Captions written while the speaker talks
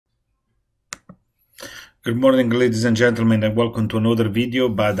Good morning, ladies and gentlemen, and welcome to another video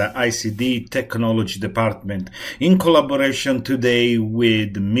by the ICD Technology Department in collaboration today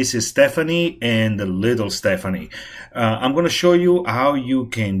with Mrs. Stephanie and little Stephanie. I'm going to show you how you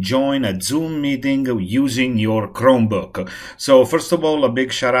can join a Zoom meeting using your Chromebook. So first of all, a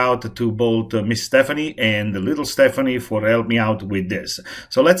big shout out to both Miss Stephanie and little Stephanie for helping me out with this.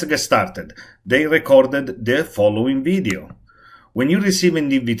 So let's get started. They recorded the following video. When you receive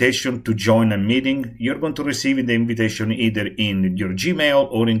an invitation to join a meeting, you're going to receive the invitation either in your Gmail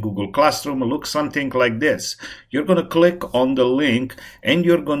or in Google Classroom. Look something like this. You're going to click on the link and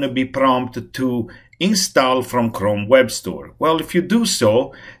you're going to be prompted to install from Chrome Web Store. Well, if you do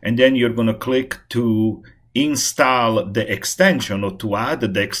so, and then you're going to click to install the extension or to add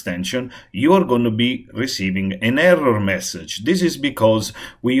the extension, you're going to be receiving an error message. This is because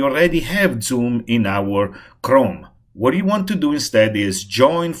we already have Zoom in our Chrome. What you want to do instead is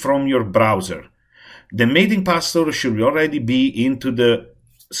join from your browser. The meeting password should already be into the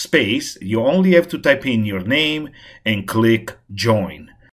space. You only have to type in your name and click join.